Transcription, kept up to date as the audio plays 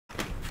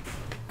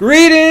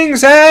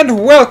Greetings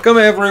and welcome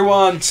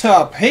everyone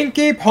to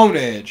Pinky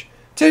Ponage.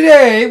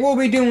 Today we'll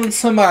be doing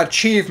some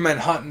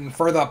achievement hunting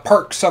for the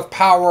perks of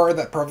power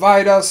that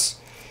provide us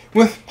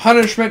with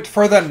punishment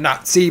for the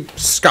Nazi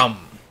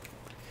scum.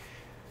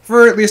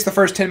 For at least the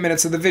first 10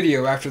 minutes of the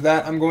video. After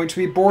that, I'm going to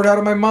be bored out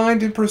of my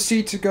mind and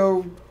proceed to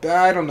go,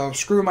 I don't know,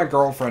 screw my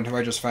girlfriend who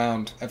I just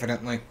found,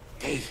 evidently.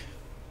 Hey,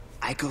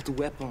 I got the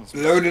weapons.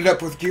 Loaded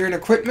up with gear and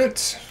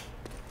equipment.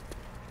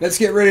 Let's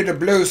get ready to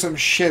blow some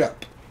shit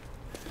up.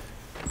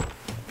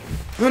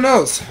 Who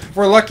knows? If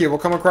we're lucky, we'll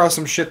come across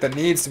some shit that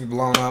needs to be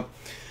blown up.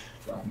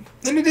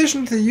 In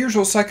addition to the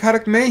usual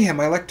psychotic mayhem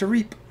I like to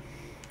reap.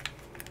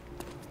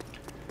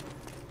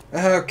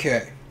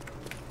 Okay.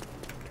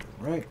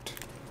 Right.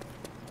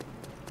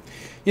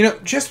 You know,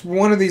 just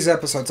one of these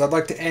episodes I'd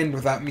like to end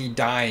without me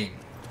dying.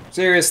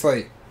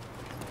 Seriously.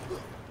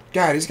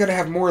 God, he's gotta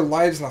have more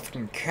lives than a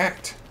fucking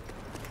cat.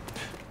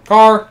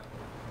 Car!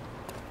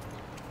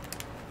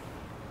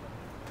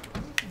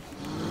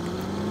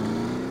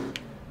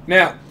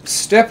 Now,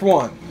 step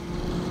one.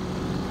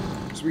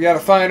 So we gotta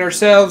find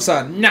ourselves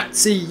a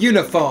Nazi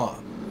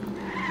uniform.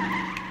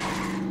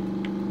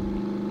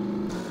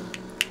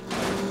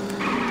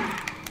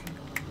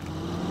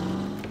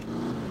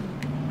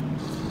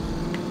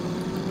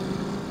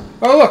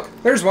 Oh look,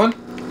 there's one.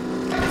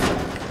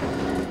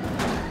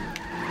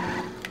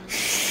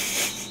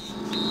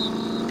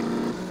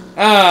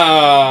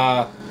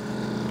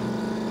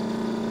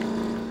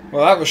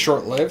 Well, that was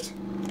short-lived.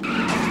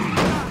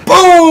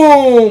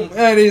 Boom!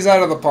 And he's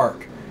out of the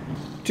park.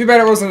 Too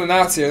bad it wasn't a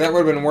Nazi, or that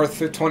would have been worth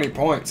 20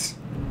 points.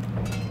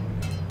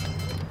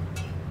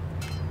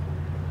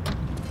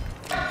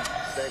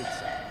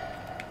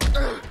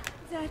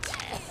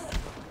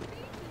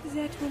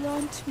 That will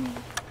haunt me.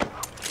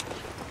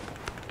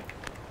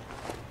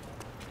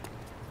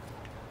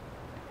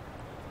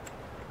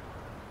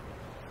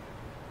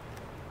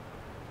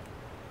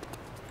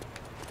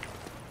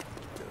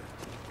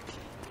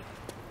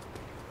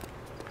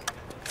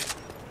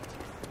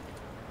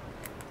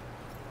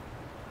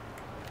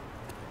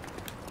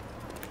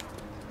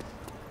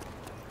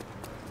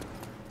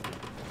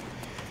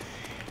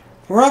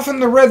 We're off in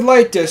the red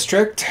light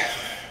district,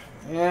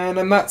 and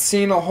I'm not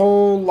seeing a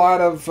whole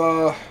lot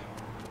of,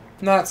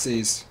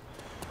 Nazis.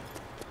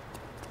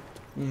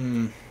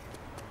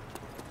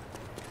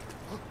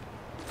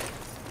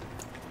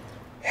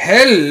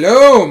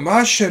 Hello,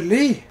 Masha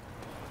Lee.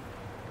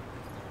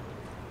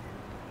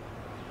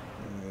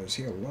 Is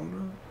he a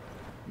loner?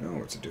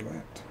 No, it's a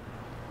duet.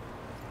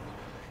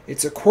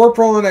 It's a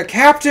corporal and a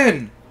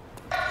captain!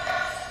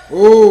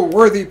 Oh,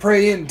 worthy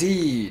prey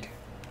indeed.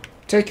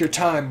 Take your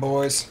time,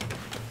 boys.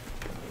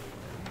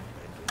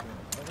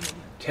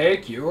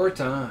 Take your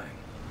time.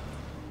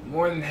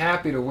 More than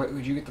happy to wait.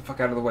 Would you get the fuck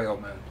out of the way,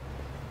 old man?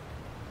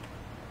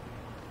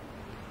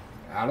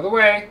 Out of the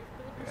way.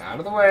 Get out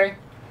of the way.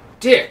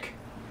 Dick!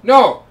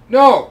 No!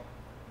 No!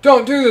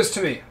 Don't do this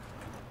to me!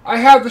 I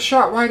had the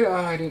shot. Why did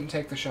I didn't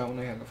take the shot when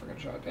I had the fucking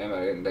shot. Damn it,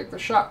 I didn't take the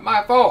shot.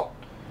 My fault!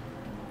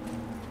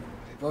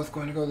 They're both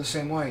going to go the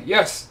same way.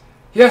 Yes!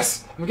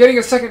 Yes! I'm getting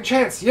a second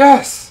chance!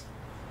 Yes!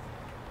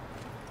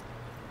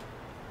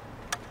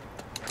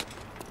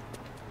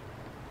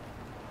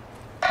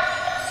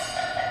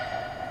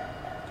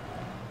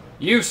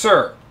 You,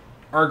 sir,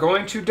 are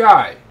going to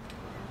die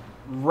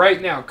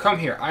right now. Come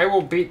here. I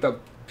will beat the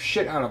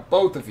shit out of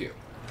both of you.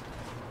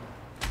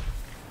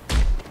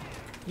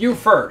 You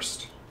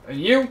first. And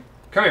you,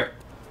 come here.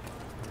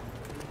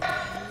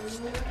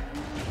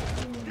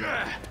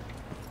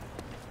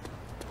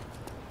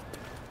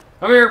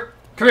 Come here.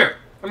 Come here.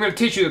 I'm going to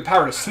teach you the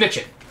power to snitch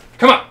it.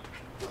 Come on.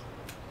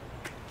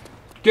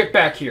 Get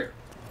back here.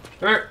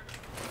 Come here.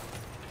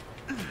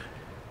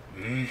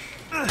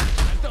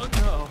 I don't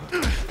know.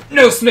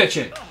 No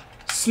snitching!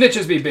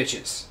 Snitches be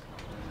bitches.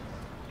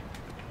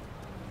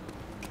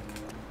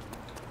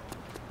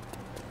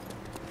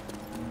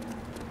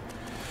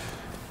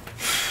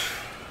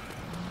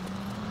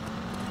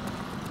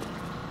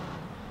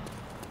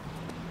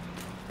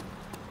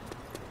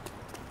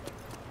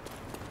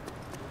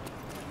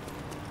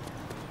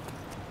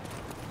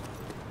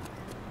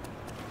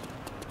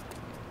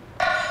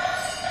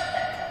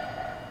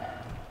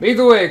 Lead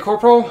the way,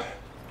 Corporal.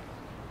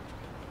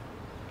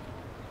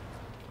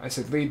 I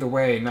said lead the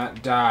way,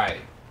 not die.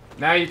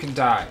 Now you can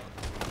die.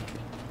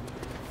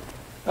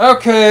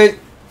 Okay.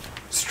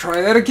 Let's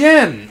try that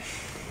again.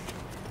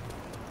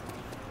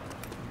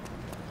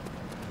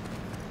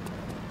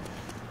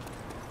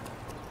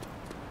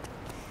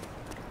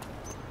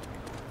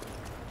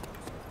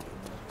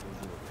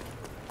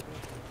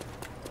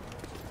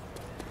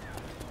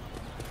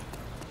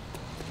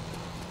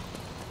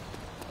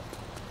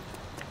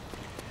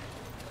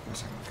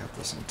 Guess I'm gonna cut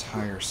this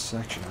entire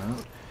section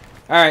out.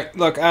 Alright,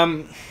 look,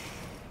 alright,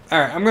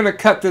 I'm gonna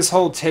cut this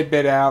whole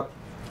tidbit out.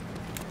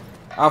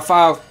 I'll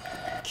file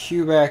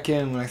Q back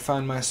in when I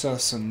find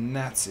myself some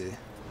Nazi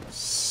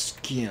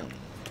skin.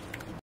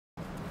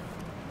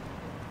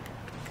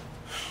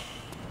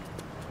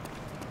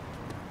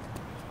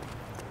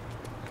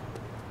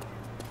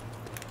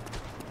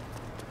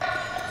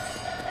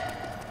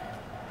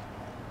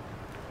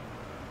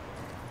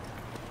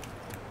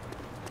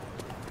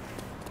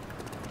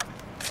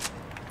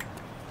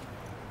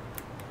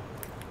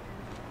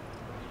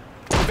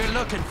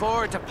 looking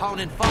forward to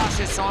pounding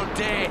fascists all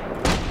day.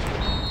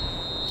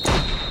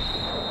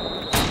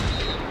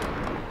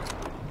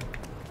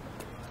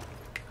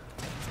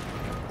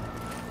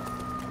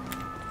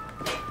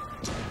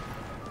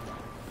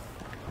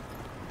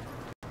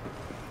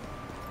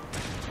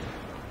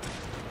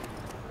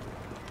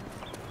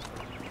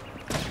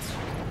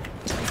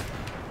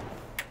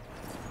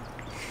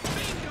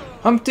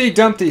 Humpty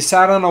Dumpty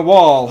sat on a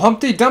wall.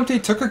 Humpty Dumpty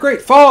took a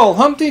great fall.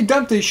 Humpty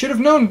Dumpty should have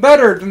known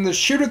better than to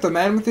shoot at the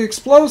man with the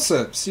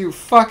explosives. You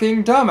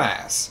fucking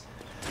dumbass.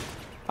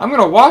 I'm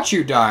gonna watch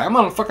you die. I'm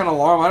on a fucking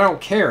alarm. I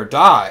don't care.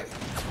 Die.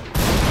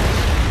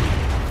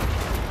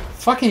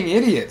 Fucking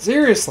idiot.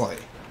 Seriously.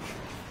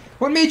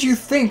 What made you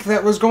think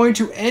that was going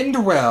to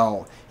end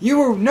well?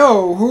 You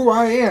know who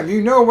I am.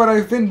 You know what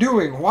I've been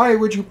doing. Why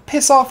would you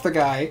piss off the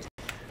guy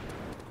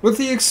with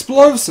the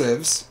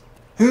explosives?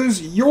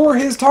 You're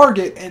his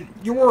target, and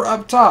you're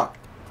up top.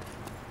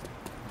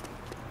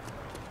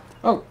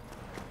 Oh,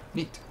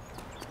 neat.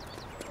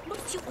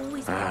 Must you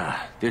always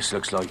This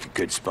looks like a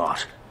good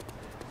spot.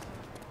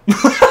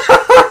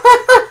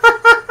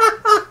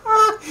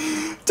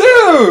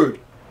 Dude!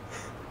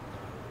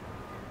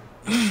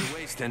 You're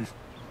wasting.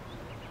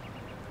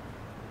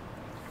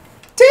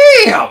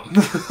 Damn!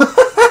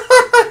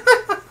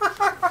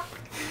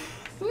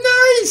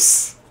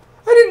 Nice!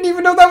 I didn't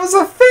even know that was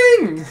a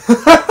thing!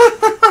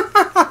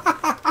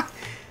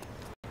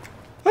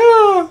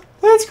 Oh,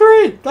 that's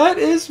great! That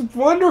is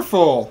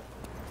wonderful!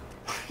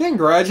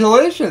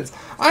 Congratulations!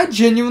 I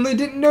genuinely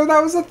didn't know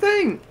that was a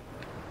thing!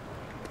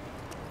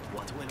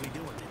 What will we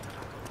do with it?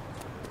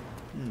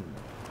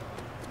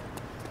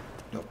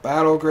 No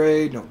battle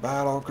grade, no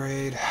battle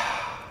grade.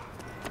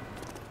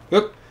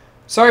 Oop.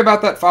 Sorry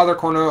about that, Father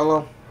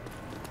Cornello.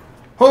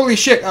 Holy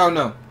shit! Oh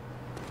no.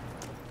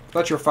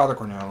 That's your Father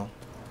Cornello.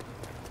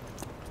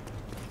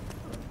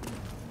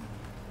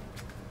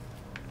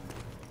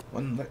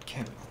 One lit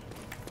candle.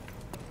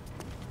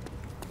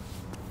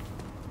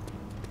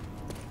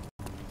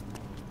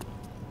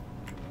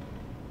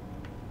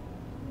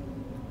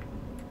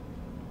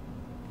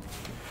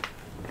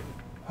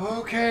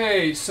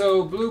 Okay,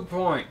 so blue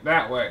point,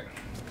 that way.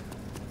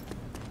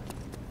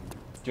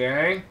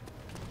 Okay.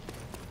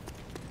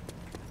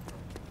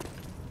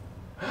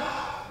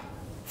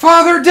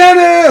 Father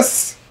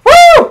Denis!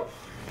 Woo!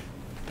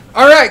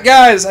 Alright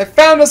guys, I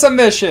found us a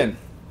mission.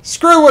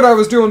 Screw what I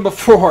was doing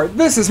before.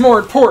 This is more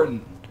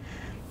important.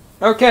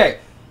 Okay.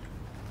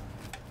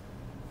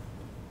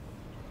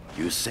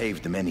 You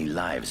saved many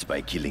lives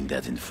by killing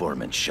that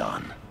informant,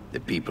 Sean.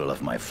 The people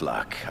of my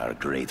flock are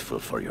grateful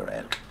for your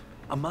help.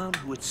 A man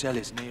who would sell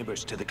his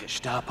neighbors to the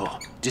Gestapo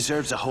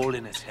deserves a hole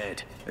in his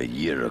head. A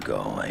year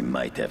ago, I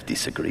might have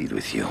disagreed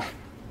with you,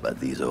 but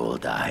these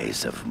old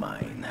eyes of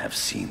mine have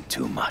seen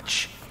too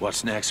much.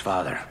 What's next,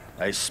 Father?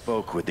 I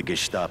spoke with the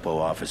Gestapo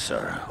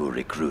officer who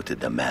recruited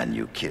the man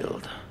you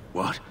killed.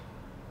 What?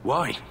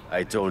 Why?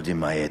 I told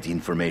him I had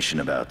information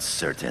about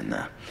certain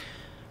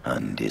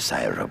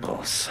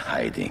undesirables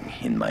hiding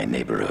in my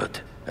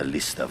neighborhood. A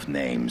list of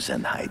names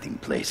and hiding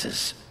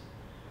places.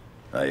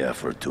 I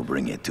offered to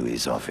bring it to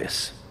his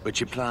office. But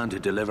you plan to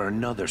deliver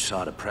another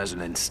sort of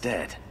present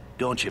instead,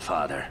 don't you,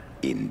 Father?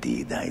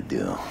 Indeed I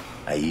do.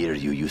 I hear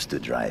you used to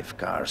drive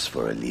cars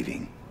for a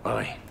living.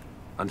 Aye.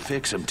 And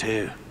fix them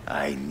too.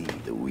 I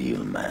need a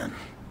wheelman.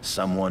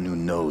 Someone who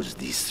knows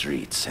these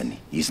streets and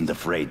isn't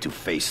afraid to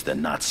face the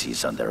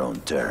Nazis on their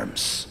own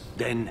terms.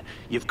 Then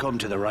you've come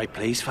to the right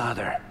place,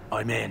 Father.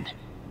 I'm in.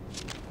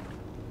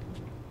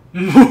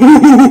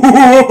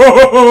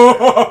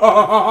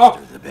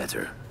 The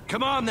better.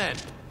 Come on then.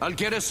 I'll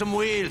get us some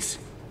wheels.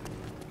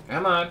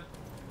 Come on.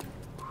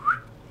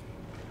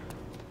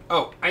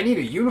 Oh, I need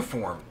a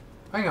uniform.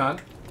 Hang on.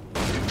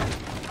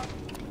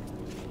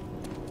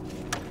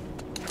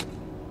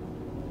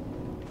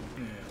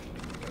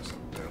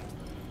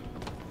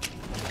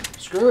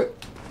 Screw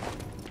it.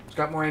 It's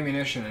got more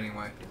ammunition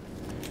anyway.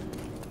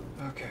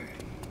 Okay.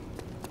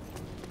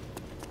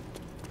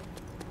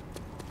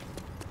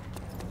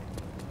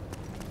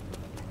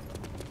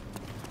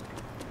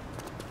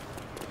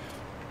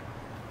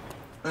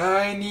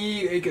 I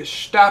need a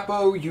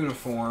Gestapo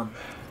uniform.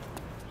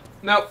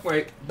 Nope,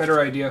 wait. Better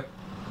idea.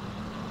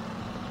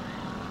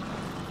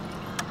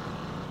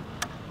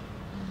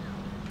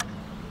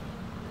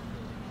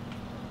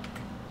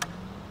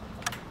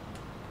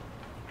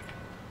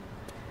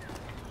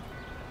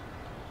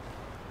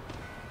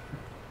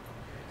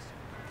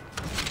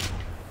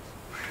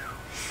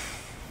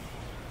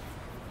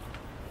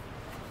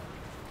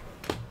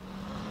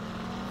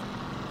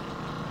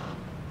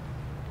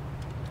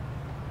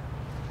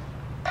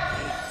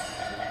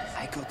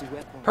 I got the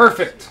weapon.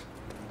 Perfect.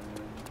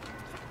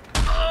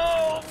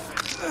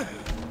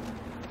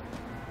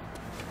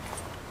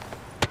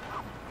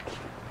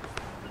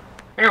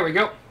 There we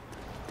go.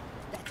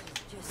 That was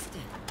just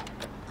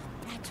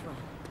unnatural.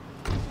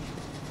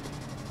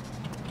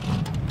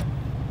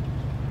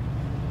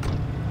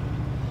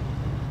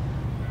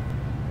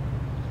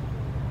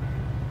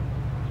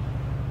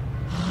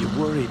 You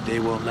worried they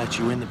won't let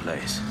you in the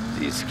place.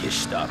 These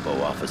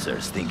Gestapo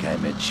officers think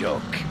I'm a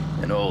joke.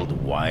 An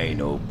old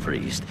wino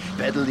priest,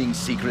 peddling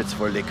secrets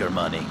for liquor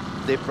money.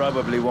 They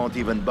probably won't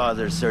even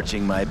bother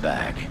searching my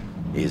bag.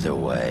 Either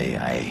way,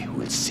 I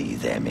will see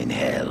them in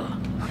hell.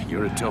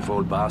 You're a tough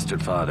old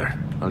bastard, Father.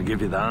 I'll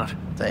give you that.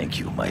 Thank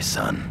you, my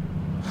son.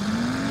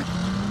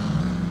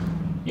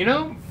 You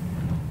know,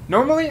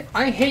 normally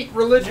I hate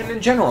religion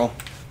in general.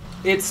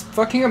 It's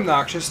fucking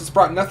obnoxious. It's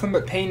brought nothing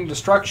but pain and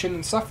destruction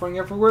and suffering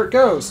everywhere it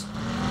goes.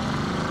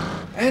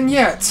 And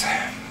yet,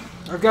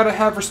 I've got to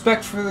have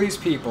respect for these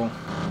people.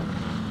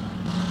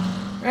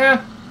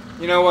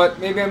 You know what?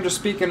 Maybe I'm just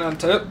speaking on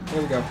tip.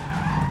 Here we go.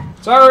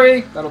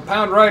 Sorry, that'll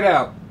pound right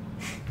out.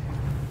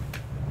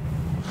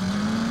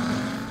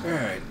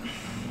 Alright.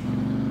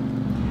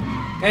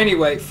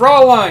 Anyway,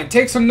 Fraulein,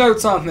 take some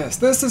notes on this.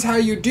 This is how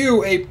you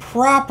do a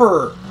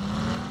proper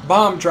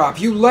bomb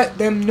drop. You let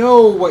them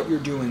know what you're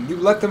doing. You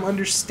let them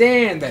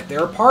understand that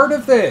they're part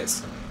of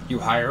this. You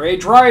hire a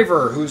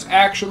driver who's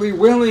actually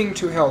willing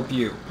to help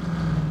you.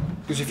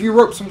 Because if you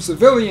rope some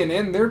civilian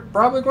in, they're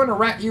probably going to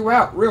rat you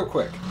out real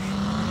quick.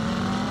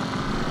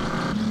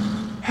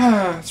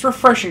 It's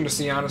refreshing to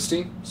see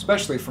honesty,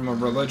 especially from a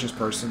religious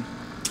person.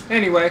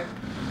 Anyway.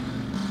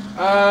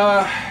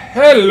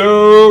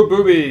 Hello,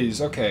 boobies.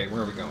 Okay,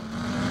 where are we going?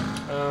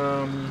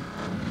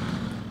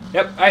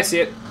 Yep, I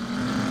see it.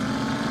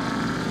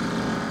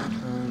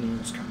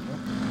 It's coming up.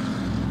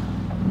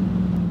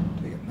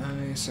 Take it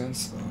nice and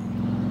slow.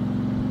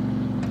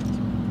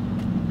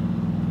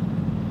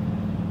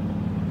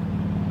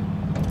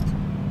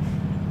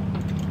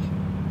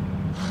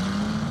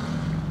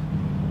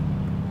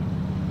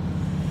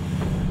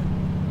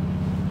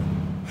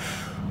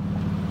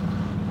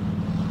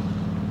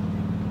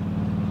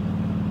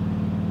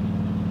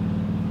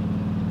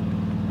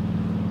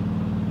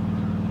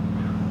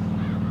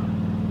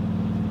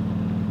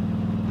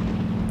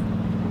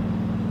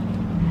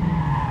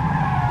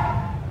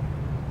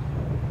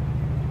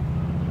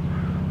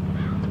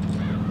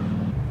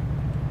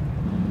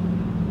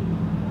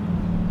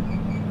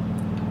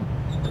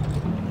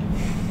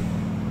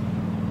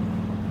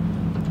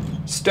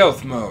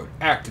 Stealth mode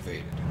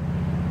activated.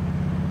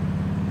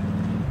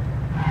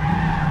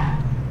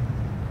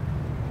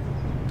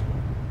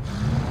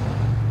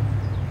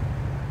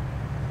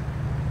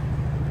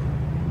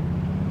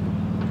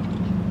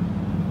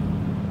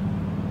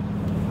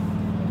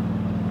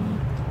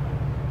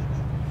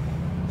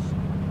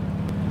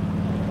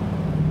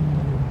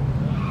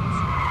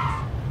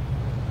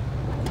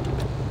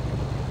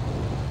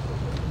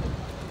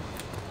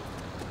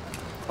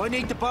 I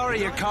need to borrow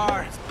your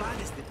car.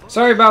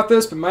 Sorry about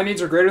this, but my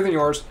needs are greater than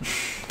yours.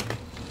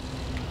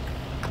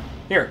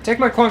 Here, take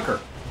my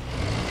clunker.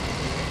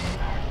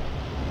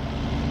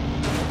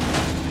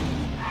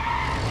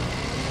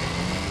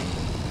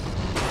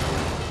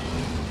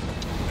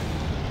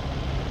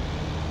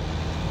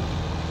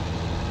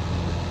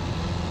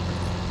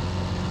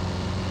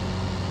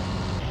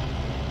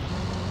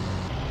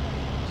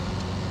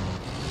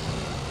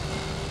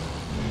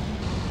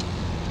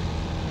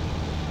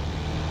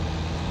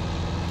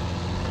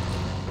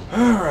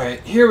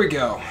 Alright, here we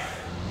go.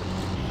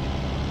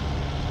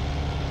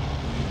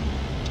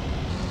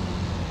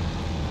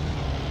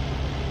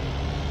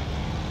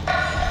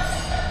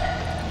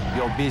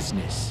 Your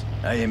business.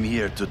 I am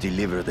here to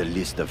deliver the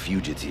list of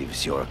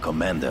fugitives your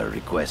commander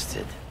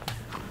requested.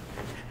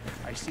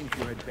 I think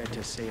you had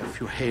better say a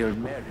few Hail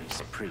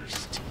Marys,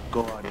 priest.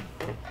 Go on.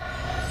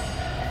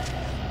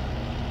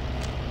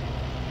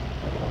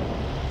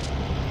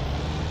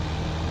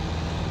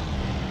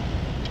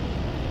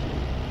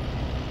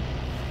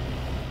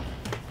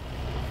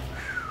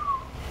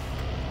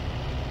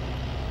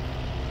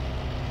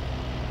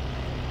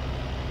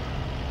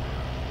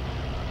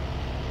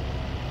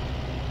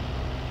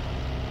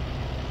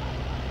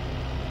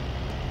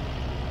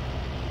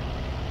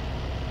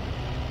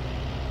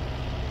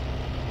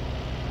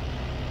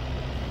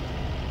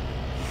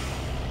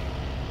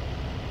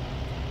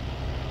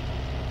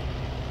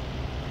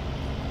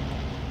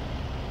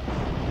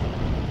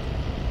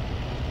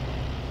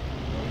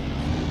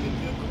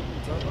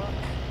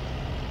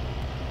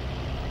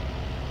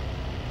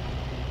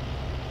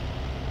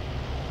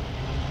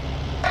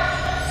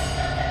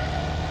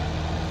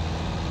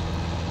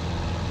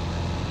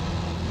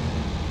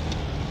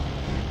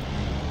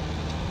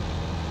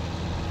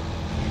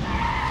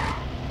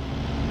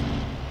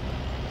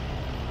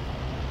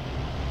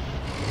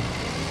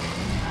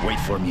 Wait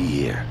for me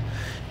here.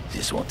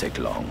 This won't take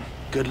long.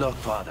 Good luck,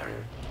 Father.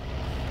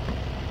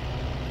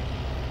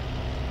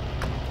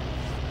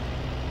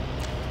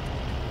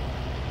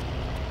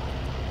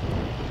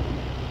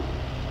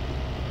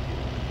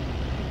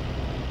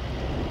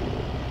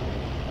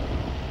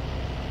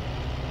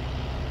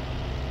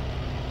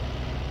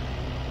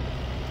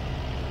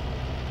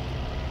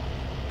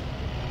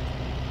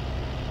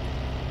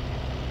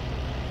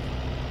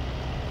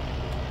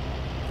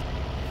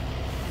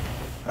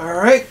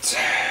 Alright,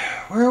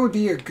 where would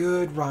be a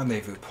good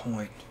rendezvous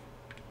point?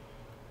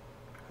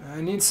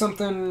 I need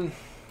something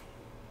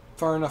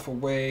far enough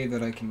away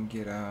that I can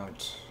get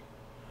out.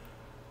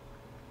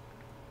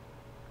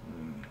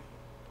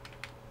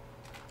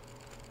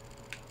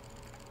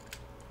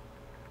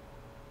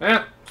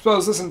 I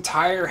suppose this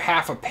entire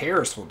half of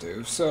Paris will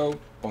do, so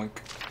boink.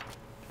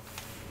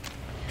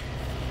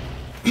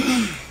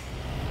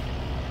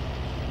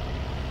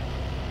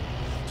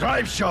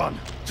 Drive, Sean!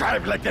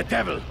 Drive like the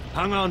devil!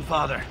 Hang on,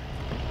 father.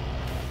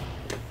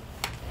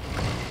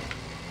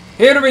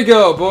 Here we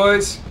go,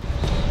 boys!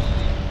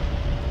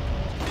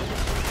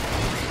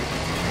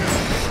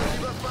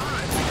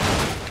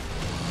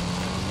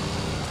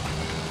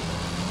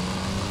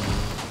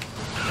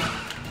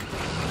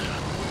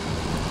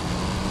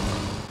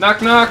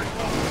 Knock, knock.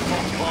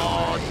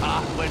 Oh,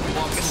 that went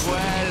fucking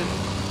well.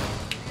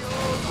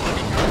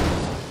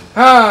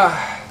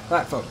 Ah,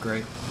 that felt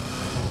great.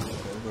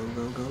 Go,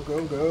 go, go,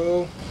 go,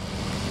 go.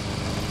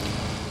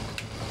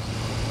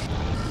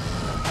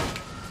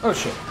 Oh,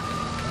 shit.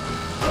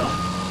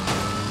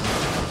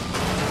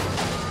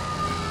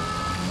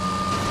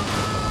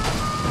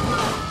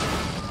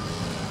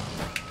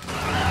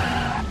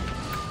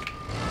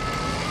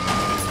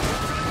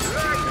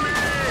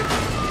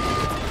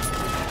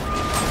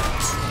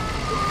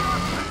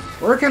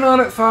 Working on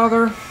it,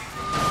 Father.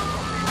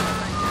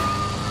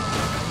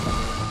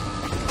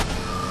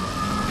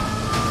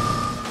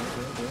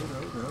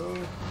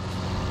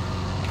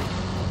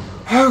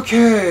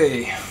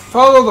 Okay.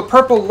 Follow the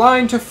purple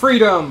line to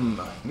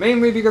freedom.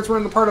 Mainly because we're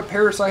in the part of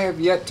Paris I have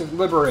yet to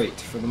liberate,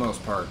 for the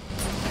most part.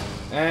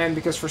 And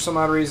because for some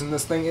odd reason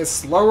this thing is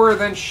slower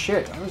than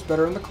shit. I was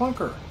better in the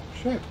clunker.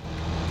 Shit.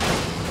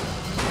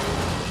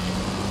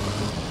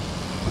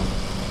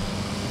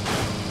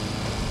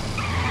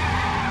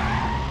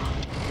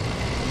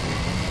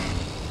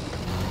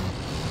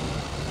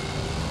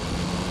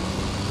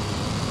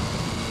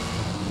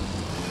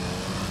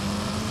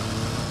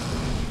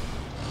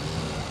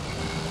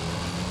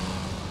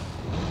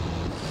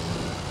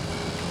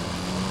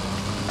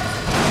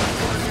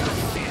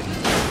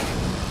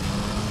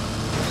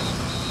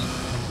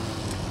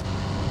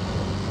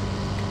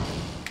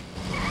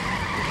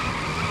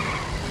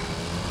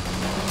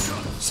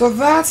 So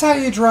that's how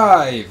you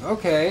drive.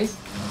 Okay.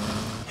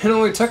 It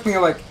only took me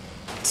like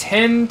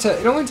 10 to...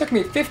 It only took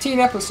me 15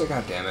 episodes...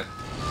 God damn it.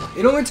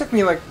 It only took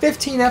me like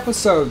 15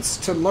 episodes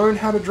to learn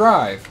how to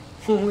drive.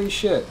 Holy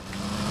shit.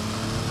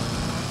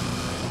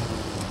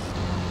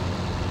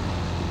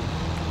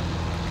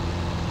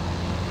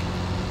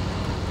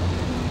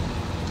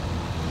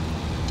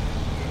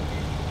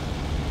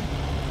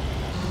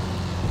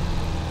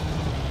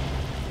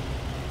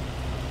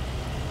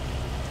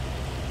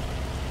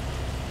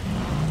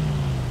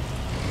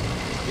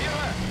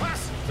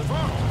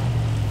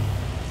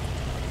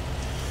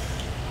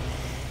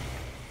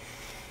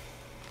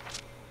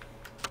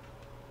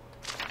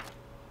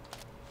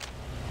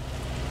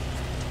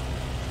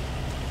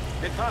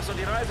 Den Pass und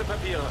die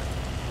Reisepapiere.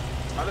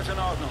 Alles in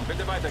Ordnung.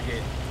 Bitte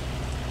weitergehen.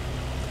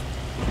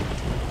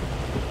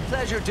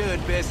 Pleasure doing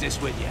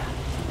business with you.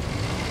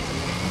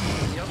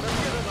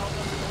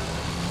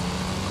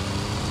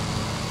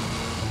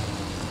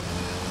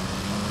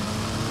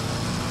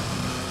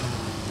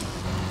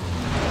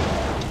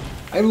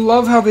 I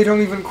love how they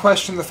don't even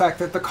question the fact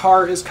that the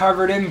car is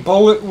covered in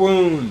bullet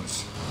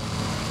wounds.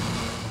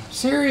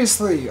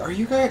 Seriously, are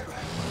you guys...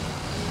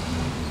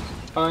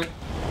 Fine.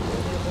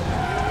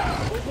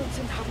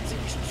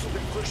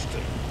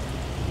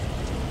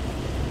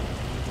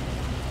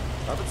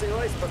 Haben Sie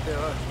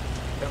Reisepapiere?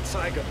 Herr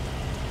Zeiger.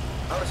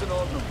 Alles in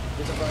Ordnung.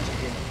 Bitte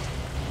weitergehen.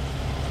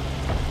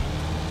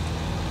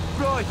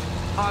 Right,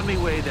 on me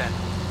way then.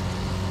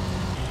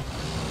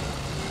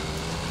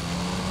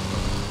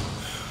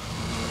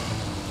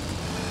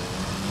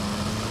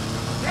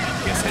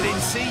 Guess I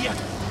didn't see you.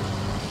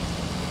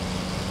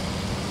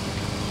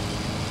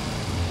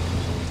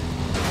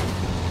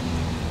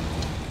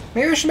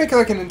 Maybe I should make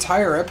like an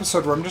entire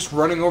episode where I'm just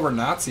running over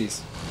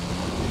Nazis.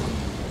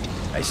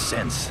 I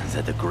sense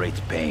that a great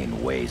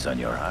pain weighs on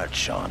your heart,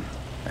 Sean.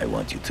 I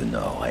want you to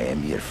know I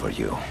am here for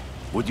you.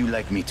 Would you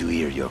like me to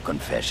hear your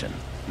confession?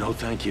 No,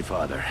 thank you,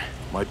 Father.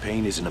 My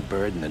pain isn't a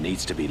burden that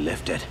needs to be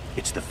lifted.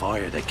 It's the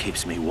fire that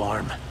keeps me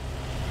warm.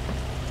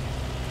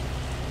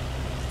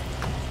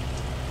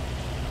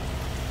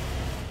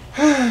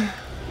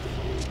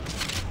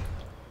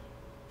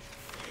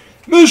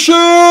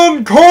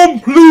 Mission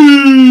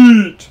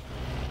complete!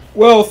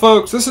 Well,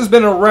 folks, this has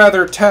been a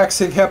rather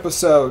taxing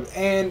episode,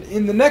 and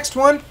in the next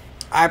one,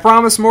 I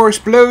promise more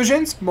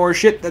explosions, more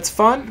shit that's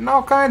fun, and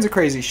all kinds of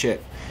crazy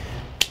shit.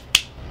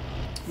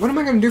 What am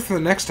I going to do for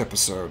the next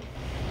episode?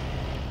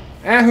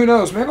 Who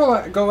knows? Maybe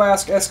I'll go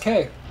ask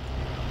SK.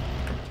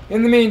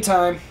 In the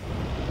meantime...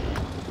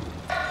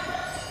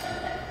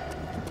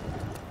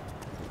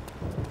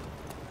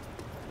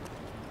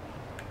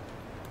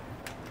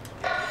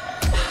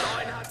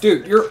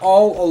 Dude, you're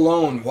all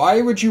alone.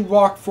 Why would you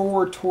walk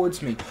forward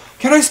towards me?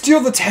 Can I steal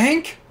the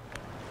tank?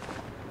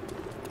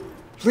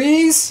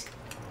 Please?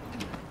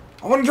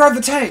 I want to drive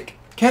the tank.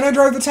 Can I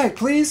drive the tank?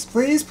 Please?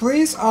 Please?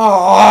 Please?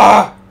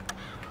 Ah!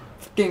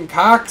 Fucking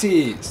cock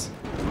tease.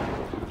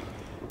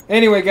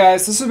 Anyway,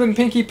 guys, this has been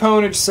Pinky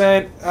Ponage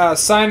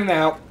signing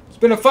out. It's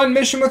been a fun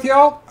mission with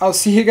y'all. I'll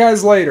see you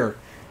guys later.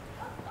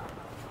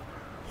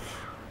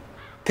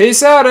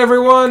 Peace out,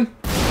 everyone.